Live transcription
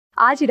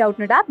आज ही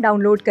Doubtnut app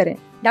download करें।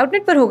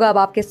 डाउटनट पर होगा अब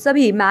आपके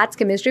सभी मैथ्स,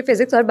 केमिस्ट्री,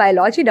 फिजिक्स और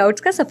बायोलॉजी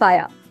डाउट्स का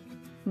सफाया।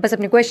 बस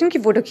अपने क्वेश्चन की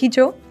फोटो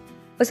खींचो,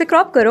 उसे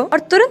क्रॉप करो और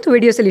तुरंत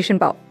वीडियो सोल्यूशन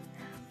पाओ।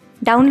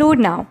 Download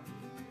now.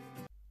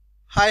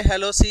 Hi,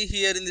 hello, see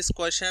here in this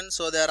question,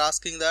 so they are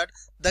asking that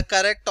the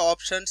correct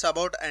options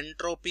about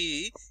entropy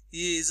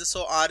is, so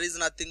R is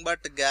nothing but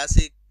gas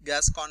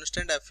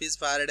constant, F is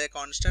Faraday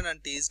constant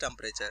and T is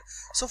temperature.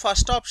 So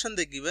first option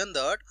they given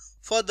that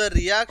for the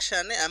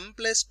reaction M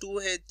plus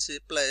 2H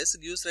plus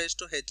gives rise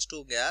to H2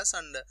 gas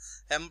and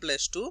M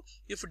plus 2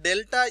 if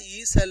delta E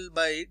cell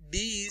by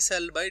DE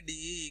cell by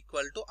DE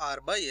equal to R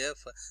by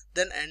F,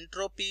 then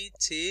entropy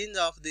change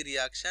of the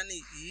reaction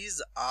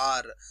is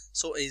R.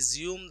 So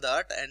assume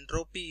that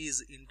entropy is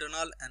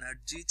internal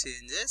energy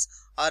changes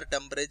or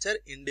temperature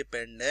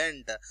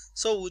independent.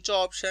 So which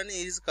option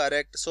is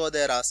correct? So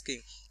they are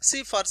asking.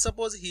 See, for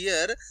suppose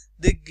here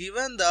they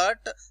given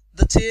that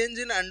the change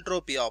in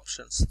entropy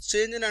options.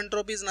 Change in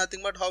entropy is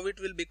nothing but how it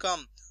will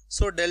become.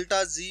 So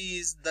delta Z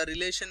is the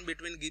relation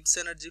between Gibbs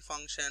energy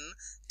function,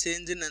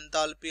 change in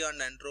enthalpy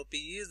and entropy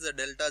is the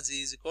delta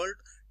Z is equal to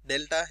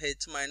delta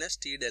H minus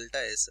T delta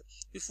S.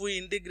 If we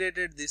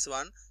integrated this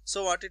one,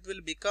 so what it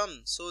will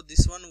become? So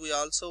this one we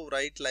also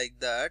write like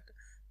that,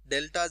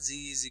 delta Z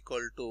is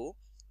equal to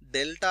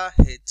delta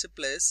H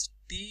plus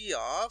T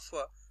of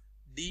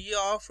d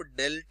of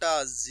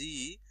delta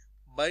Z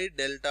by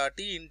delta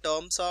T in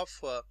terms of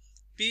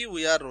P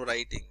we are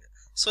writing.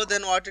 So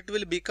then what it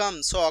will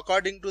become? So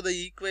according to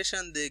the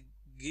equation they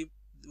give,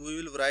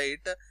 we will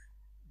write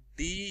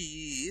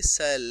dE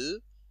cell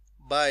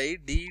by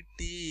dt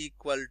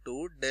equal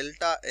to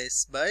delta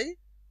S by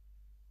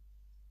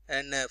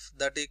NF,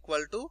 that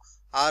equal to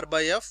R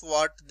by F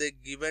what they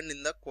given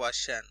in the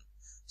question.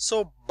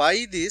 So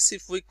by this,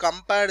 if we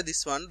compare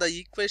this one, the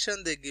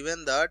equation they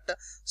given that,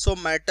 so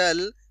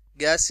metal,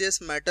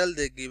 gaseous metal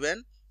they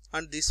given,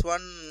 and this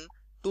one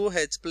 2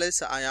 H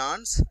plus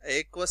ions,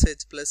 aqueous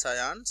H plus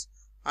ions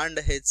and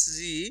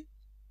Hg,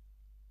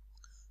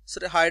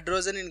 so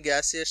hydrogen in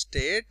gaseous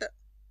state,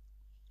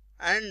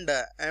 and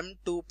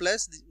M2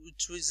 plus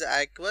which is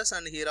aqueous,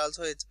 and here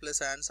also H plus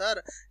ions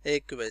are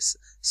aqueous.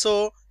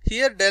 So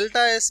here delta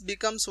S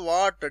becomes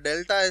what?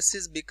 Delta S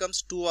is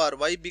becomes 2R.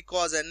 Why?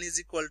 Because N is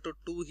equal to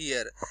 2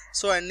 here.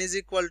 So N is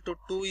equal to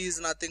 2 is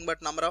nothing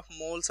but number of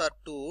moles are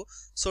 2.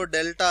 So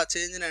delta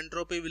change in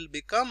entropy will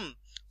become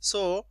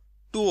so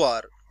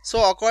 2R.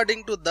 So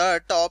according to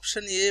that,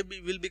 option A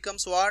will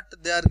becomes what?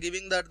 They are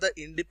giving that the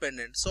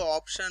independent. So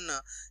option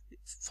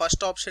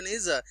first option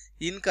is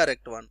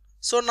incorrect one.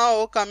 So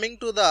now coming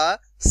to the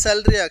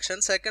cell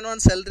reaction, second one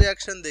cell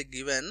reaction they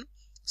given.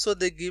 So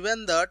they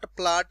given that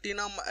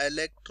platinum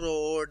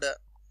electrode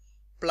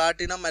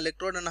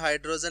and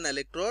hydrogen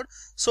electrode.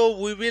 So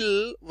we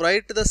will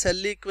write the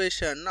cell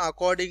equation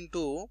according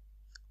to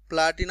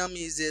platinum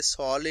is a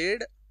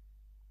solid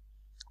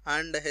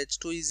and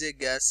H2 is a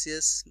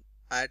gaseous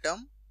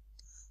atom.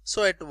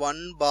 So at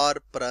 1 bar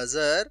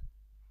pressure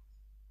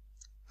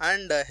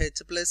and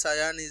H plus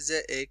ion is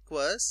a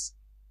aqueous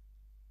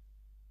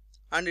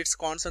and its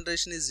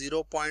concentration is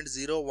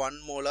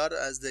 0.01 molar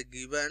as they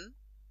given,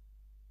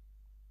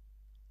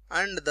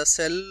 and the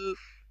cell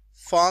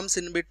forms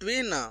in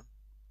between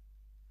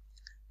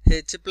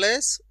H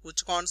plus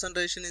which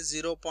concentration is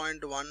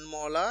 0.1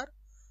 molar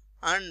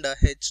and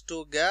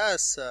H2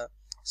 gas,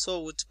 so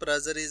which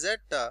pressure is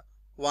at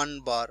 1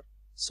 bar,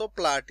 so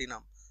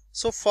platinum.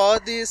 So for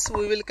this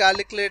we will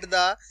calculate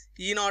the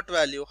E naught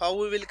value. How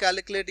we will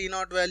calculate E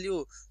naught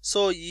value?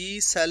 So E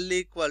cell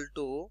equal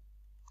to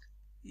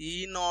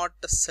E naught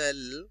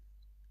cell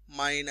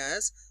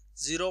minus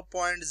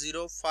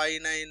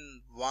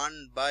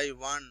 0.0591 by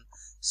 1.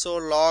 So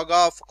log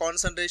of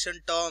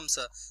concentration terms,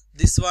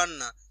 this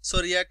one,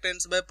 so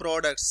reactants by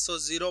products, so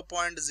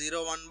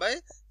 0.01 by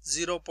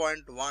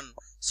 0.1.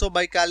 So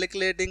by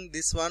calculating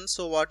this one,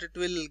 so what it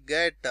will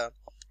get?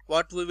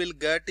 What we will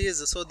get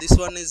is, so this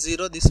one is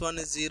 0, this one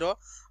is 0,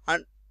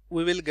 and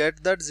we will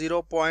get that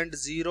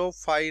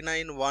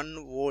 0.0591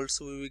 volts.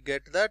 We will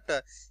get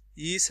that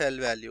E cell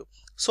value.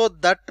 So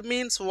that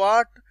means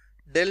what?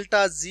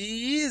 Delta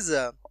Z is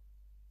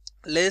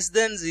less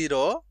than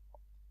 0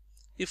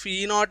 if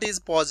E naught is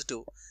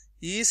positive.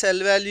 E cell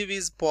value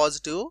is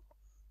positive,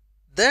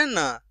 then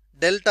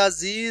delta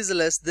Z is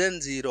less than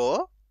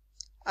 0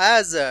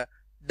 as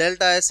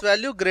delta S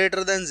value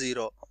greater than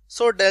 0.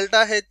 So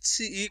delta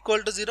H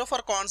equal to 0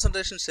 for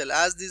concentration cell.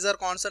 As these are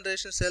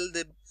concentration cell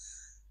they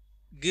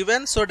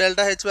given, so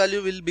delta H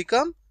value will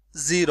become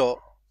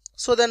 0.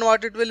 So then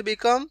what it will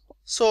become?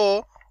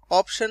 So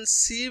option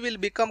C will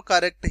become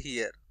correct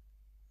here.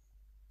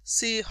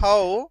 See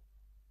how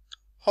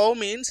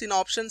means in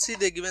option C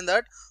they given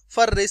that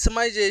for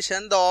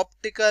racemization the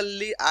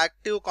optically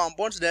active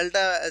compounds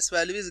delta S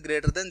value is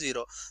greater than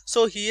 0.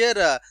 So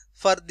here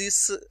for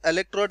this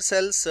electrode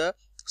cells,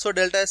 so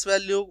delta S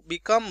value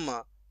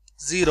become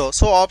 0.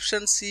 So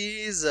option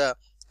C is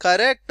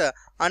correct,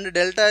 and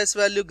delta S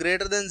value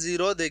greater than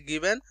 0 they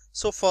given.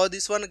 So for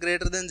this one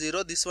greater than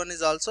 0, this one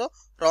is also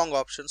wrong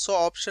option. So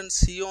option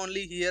C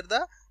only here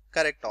the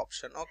correct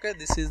option. Okay,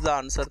 this is the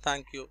answer.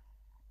 Thank you.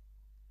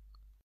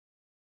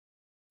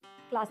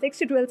 Class 6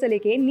 से 12 से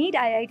लेके NEET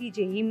IIT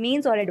JEE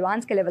mains और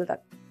advance के level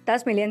तक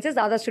 10 million से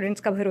ज्यादा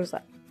students का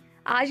भरोसा।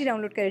 आज ही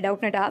डाउनलोड करें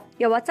डाउटनेट ऐप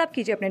या व्हाट्सएप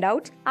कीजिए अपने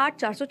डाउट्स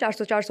 8400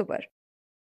 400 400 पर।